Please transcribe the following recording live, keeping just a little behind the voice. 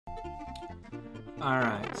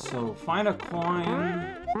Alright, so find a coin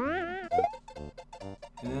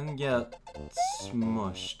and then get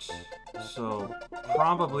smushed. So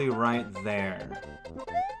probably right there.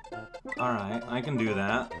 Alright, I can do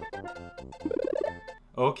that.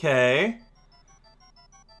 Okay.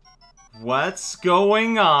 What's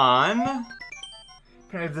going on?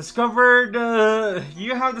 I've discovered,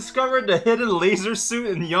 you have discovered the hidden laser suit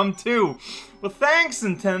in YUMP2. Well, thanks,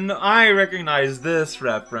 Nintendo. I recognize this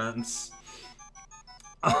reference.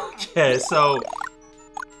 Okay, so...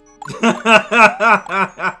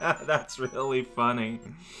 That's really funny.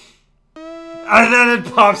 And then it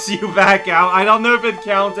pops you back out. I don't know if it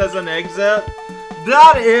counts as an exit.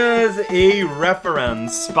 That is a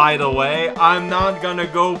reference, by the way. I'm not gonna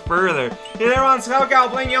go further. Hey there on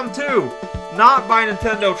Scout playing YUMP2. Not by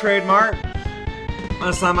Nintendo trademark.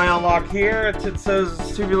 Last time I unlock here, it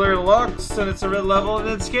says Tubular Deluxe, and it's a red level, and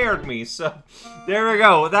it scared me. So, there we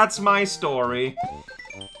go. That's my story.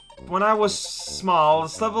 When I was small,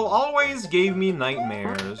 this level always gave me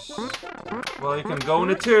nightmares. Well, you can go in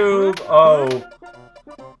a tube. Oh.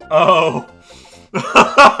 Oh.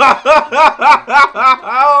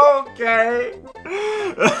 Okay.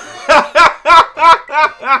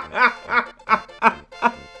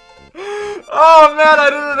 Oh man, I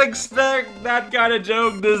didn't expect that kind of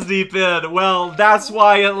joke this deep in. Well, that's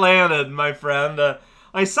why it landed, my friend.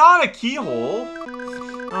 I saw a keyhole.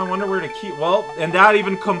 I wonder where the key... Well, and that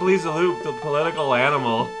even completes the loop, the political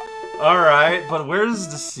animal. Alright, but where's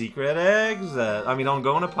the secret exit? I mean, don't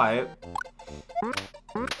go in a pipe.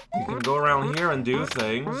 You can go around here and do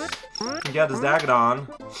things. You can get this Dagadon.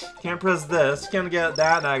 Can't press this. Can't get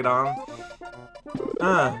that Dagadon.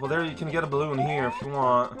 Well there you can get a balloon here if you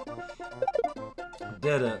want.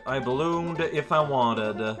 Did it. I ballooned if I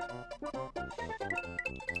wanted.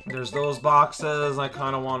 There's those boxes I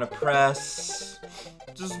kind of want to press.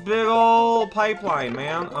 Just big old pipeline,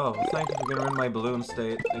 man. Oh, thank you for getting rid of my balloon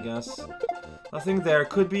state, I guess. Nothing there.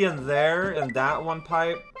 Could be in there, in that one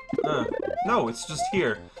pipe. No, it's just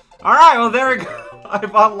here. Alright, well there we go.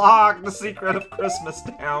 I've unlocked the secret of Christmas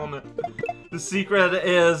Town. The secret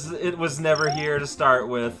is, it was never here to start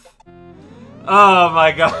with. Oh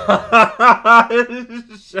my god.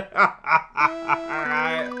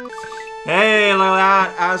 Hey, look at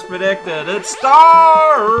that. As predicted, it's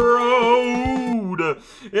Star Road.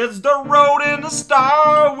 It's the road in the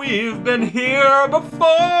star. We've been here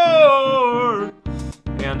before.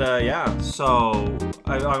 And, yeah, so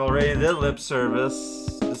I already did lip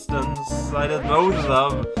service. Distance. I did both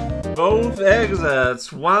of them. Both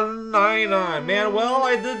exits. 199. Man, well,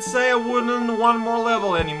 I did say I wouldn't one more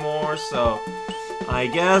level anymore, so I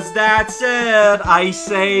guess that's it. I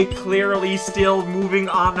say clearly still moving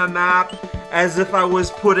on the map as if I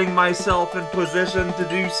was putting myself in position to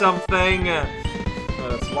do something.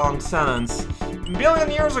 That's a long sentence. A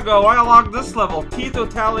billion years ago, I unlocked this level.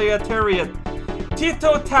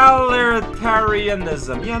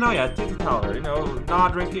 Teetotalertarianism. Yeah, no, yeah, teetotaler. You know,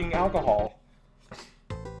 not drinking alcohol.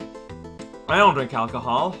 I don't drink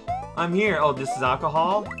alcohol. I'm here. Oh, this is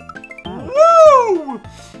alcohol? Woo!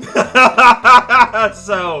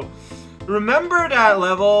 So, remember that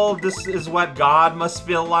level? This is what God must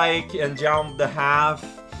feel like and jump the half.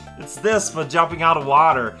 It's this, but jumping out of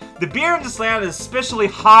water. The beer in this land is especially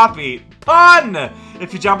hoppy. Pun!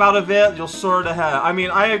 If you jump out of it, you'll sort of have... I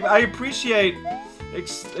mean, I appreciate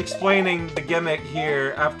explaining the gimmick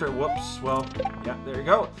here after... Whoops, well, yeah, there you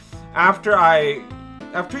go.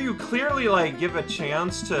 After you clearly, like, give a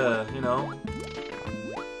chance to, you know,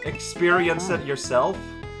 experience it yourself,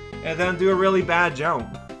 and then do a really bad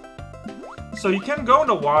jump. So you can go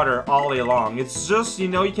into water all day long. It's just, you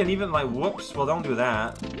know, you can even, like, whoops, well, don't do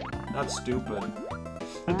that. That's stupid.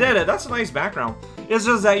 I did it. That's a nice background. It's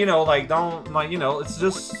just that, you know, like, don't, like, you know, it's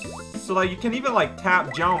just, so, like, you can even, like,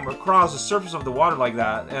 tap, jump across the surface of the water like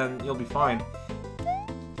that, and you'll be fine.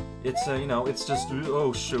 It's, you know, it's just,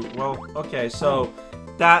 oh, shoot. Well, okay, so...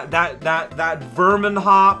 That vermin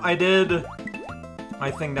hop I did,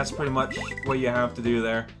 I think that's pretty much what you have to do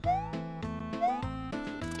there.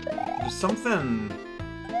 There's something...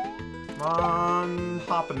 Come on,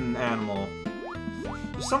 hopping animal.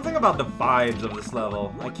 There's something about the vibes of this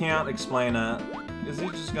level. I can't explain it. Is he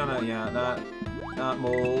just gonna... Yeah, that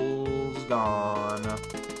mole's gone.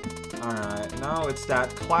 Alright, now it's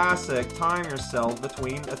that classic time yourself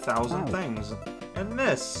between 1,000 things. And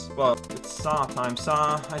this, well, it's saw time,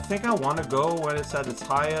 saw. I think I want to go when it's at its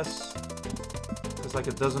highest, because like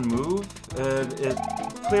it doesn't move. It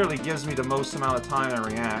clearly gives me the most amount of time to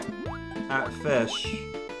react. At fish,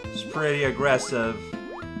 it's pretty aggressive.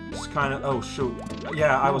 It's kind of, oh shoot,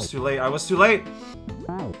 yeah, I was too late. I was too late.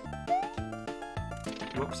 Whoop.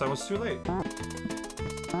 Oops, I was too late.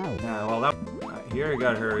 Yeah, well, that... here you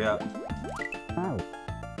gotta hurry up.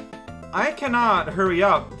 I cannot hurry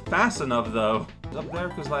up fast enough, though. Up there,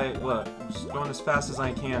 because, like, look, I'm just going as fast as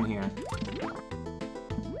I can here.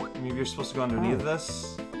 Maybe you're supposed to go underneath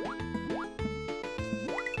this?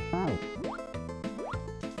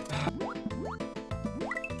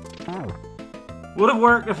 Would have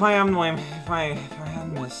worked if I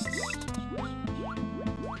hadn't missed.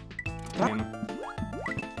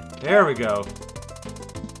 There we go.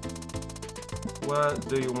 What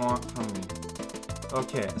do you want from me?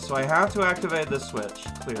 Okay, so I have to activate this switch,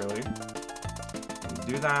 clearly.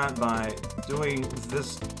 Do that by doing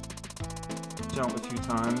this jump a few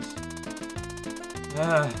times.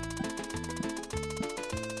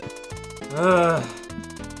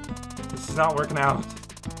 This is not working out.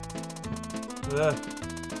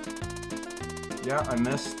 Yeah, I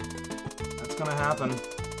missed. That's gonna happen.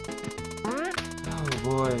 Oh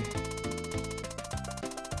boy.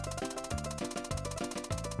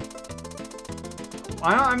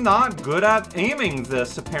 I'm not good at aiming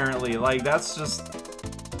this, apparently. Like, that's just...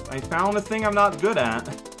 I found a thing I'm not good at.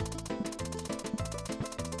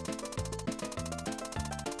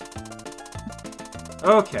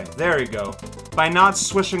 Okay, there we go. By not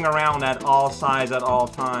swishing around at all sides at all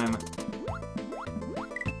time.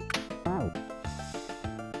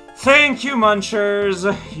 Thank you, Munchers!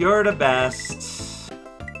 You're the best.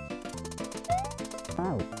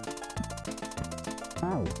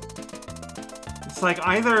 It's like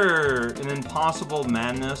either an impossible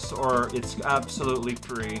madness or it's absolutely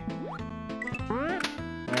free.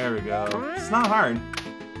 There we go. It's not hard.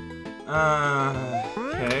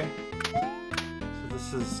 Okay. So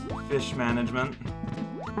this is fish management.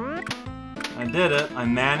 I did it. I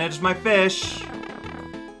managed my fish.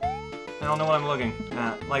 I don't know what I'm looking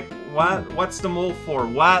at. Like, what? What's the mole for?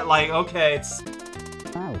 What? Like, okay, it's...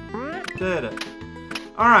 Did it.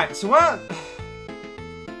 Alright, so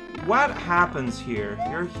what happens here?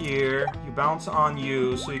 You're here, you bounce on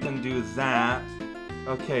you, so you can do that.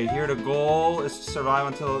 Okay, here the goal is to survive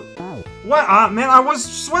until... What? Man, I was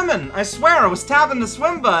swimming! I swear, I was tapping the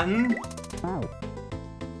swim button!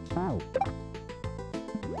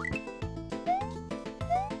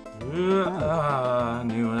 I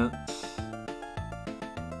knew it.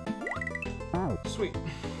 Sweet.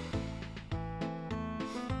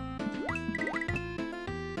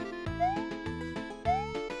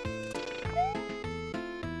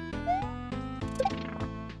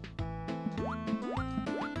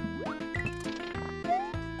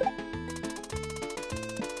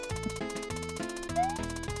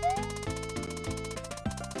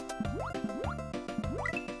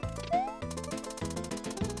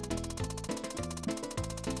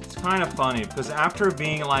 Kind of funny, because after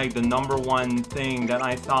being like the #1 thing that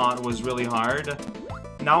I thought was really hard,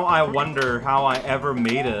 now I wonder how I ever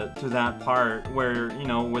made it to that part where, you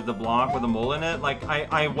know, with the block with the mole in it. Like,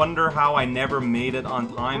 I wonder how I never made it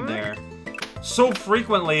on time there so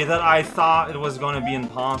frequently that I thought it was going to be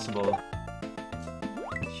impossible.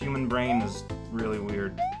 Human brain is really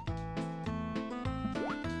weird.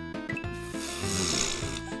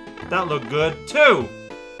 That looked good too!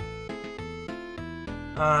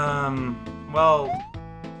 Well...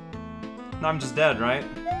 No, I'm just dead, right?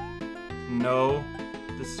 No.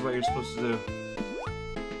 This is what you're supposed to do.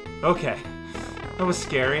 Okay. That was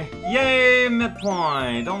scary. Yay,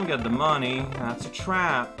 midpoint! Don't get the money. That's a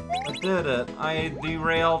trap. I did it. I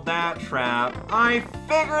derailed that trap. I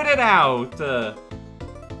figured it out!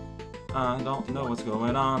 Don't know what's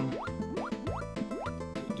going on.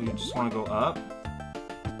 Do you just want to go up?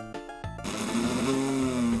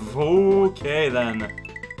 Okay, then.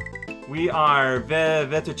 We are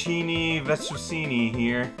Vettuccini Vessusini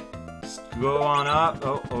here. Just go on up.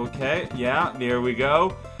 Oh, okay. Yeah, there we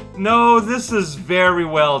go. No, this is very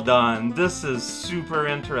well done. This is super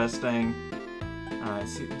interesting. Alright,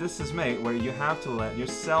 see, this is where you have to let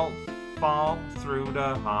yourself fall through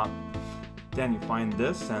the hop. Then you find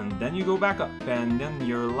this, and then you go back up, and then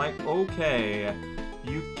you're like, okay.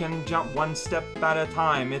 You can jump one step at a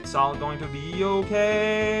time. It's all going to be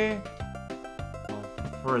okay.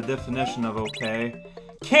 For a definition of okay.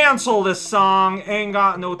 Cancel this song! Ain't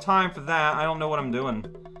got no time for that. I don't know what I'm doing.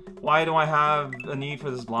 Why do I have a need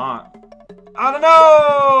for this block? I don't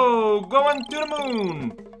know! Going to the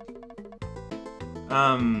moon!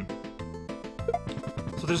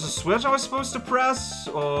 So there's a switch I was supposed to press,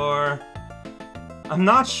 or... I'm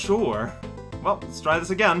not sure. Well, let's try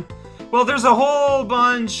this again. Well, there's a whole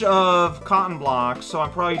bunch of cotton blocks, so I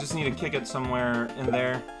probably just need to kick it somewhere in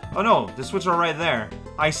there. Oh no, the switch are right there.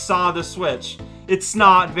 I saw the switch. It's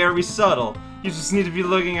not very subtle. You just need to be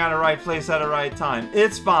looking at the right place at the right time.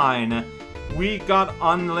 It's fine. We got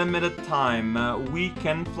unlimited time. We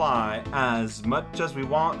can fly as much as we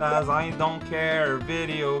want, as I don't care.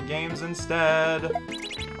 Video games instead.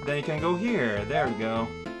 Then you can go here. There we go.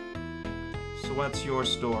 So what's your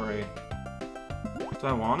story? Do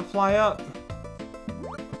I want to fly up?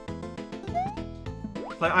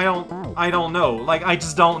 Like, I don't know. Like, I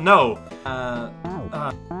just don't know.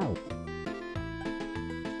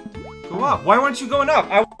 Go up. Why weren't you going up?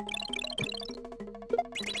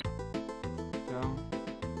 Go.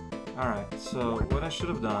 Alright, so what I should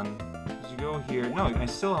have done is you go here. No, I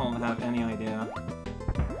still don't have any idea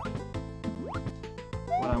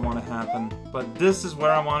what I want to happen. But this is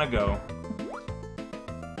where I want to go.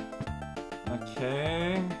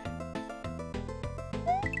 Okay.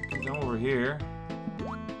 Come over here.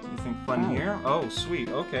 Anything fun here? Oh, sweet.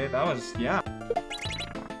 Okay, that was, yeah.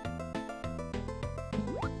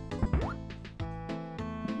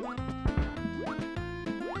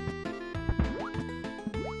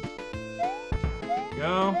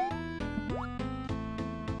 Go.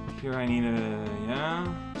 Here I need a,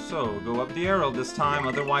 yeah. So, go up the arrow this time,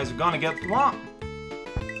 otherwise you're gonna get thrown.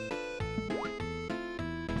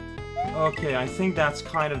 Okay, I think that's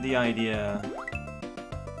kind of the idea.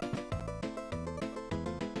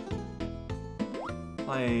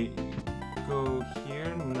 Like, go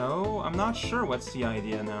here? No? I'm not sure what's the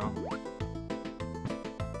idea now.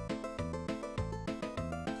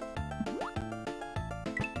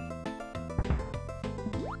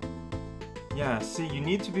 Yeah, see, you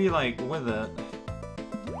need to be, like, with it.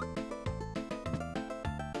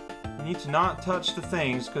 You need to not touch the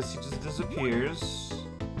things, because he just disappears.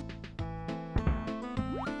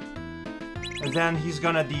 And then he's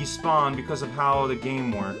gonna despawn because of how the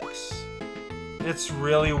game works. It's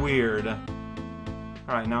really weird.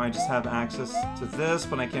 Alright, now I just have access to this,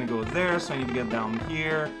 but I can't go there, so I need to get down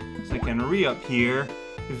here, so I can re-up here.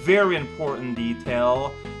 Very important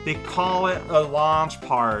detail. They call it a launch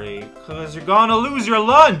party, because you're gonna lose your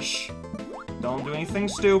lunch! Don't do anything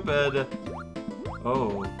stupid.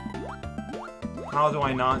 Oh. How do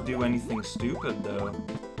I not do anything stupid, though?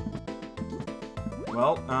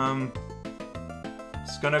 Well,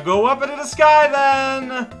 it's gonna go up into the sky,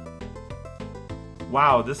 then!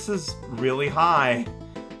 Wow, this is really high.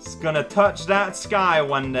 It's gonna touch that sky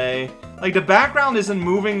one day. Like, the background isn't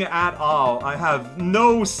moving at all. I have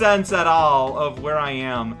no sense at all of where I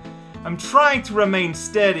am. I'm trying to remain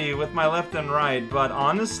steady with my left and right, but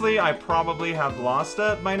honestly, I probably have lost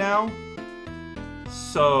it by now.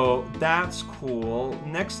 So, that's cool.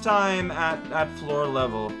 Next time at floor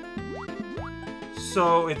level.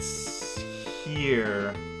 So, it's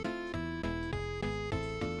here.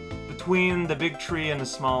 Between the big tree and the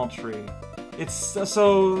small tree. It's,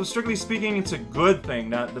 so, strictly speaking, it's a good thing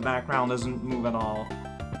that the background doesn't move at all.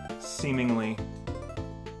 Seemingly.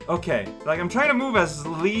 Okay, like, I'm trying to move as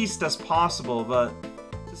least as possible, but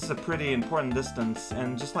this is a pretty important distance,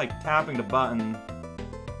 and just, like, tapping the button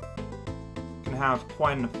can have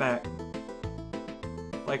quite an effect.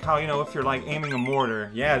 Like how, you know, if you're, like, aiming a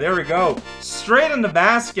mortar. Yeah, there we go! Straight in the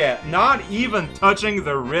basket! Not even touching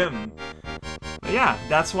the rim! Yeah,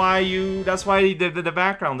 that's why the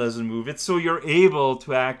background doesn't move. It's so you're able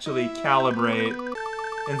to actually calibrate.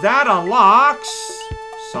 And that unlocks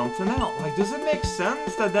something else. Like, does it make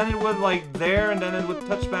sense that then it would, like, there and then it would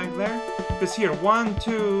touch back there? Because here, 1,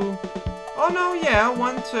 2... Oh, no, yeah,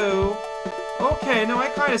 1, 2... Okay, no, I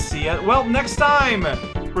kind of see it. Well, next time,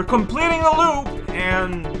 we're completing the loop,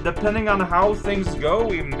 and depending on how things go,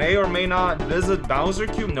 we may or may not visit Bowser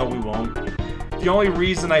Cube. No, we won't. The only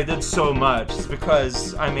reason I did so much is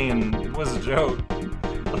because, I mean, it was a joke.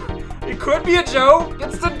 It could be a joke!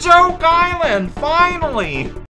 It's the Joke Island! Finally!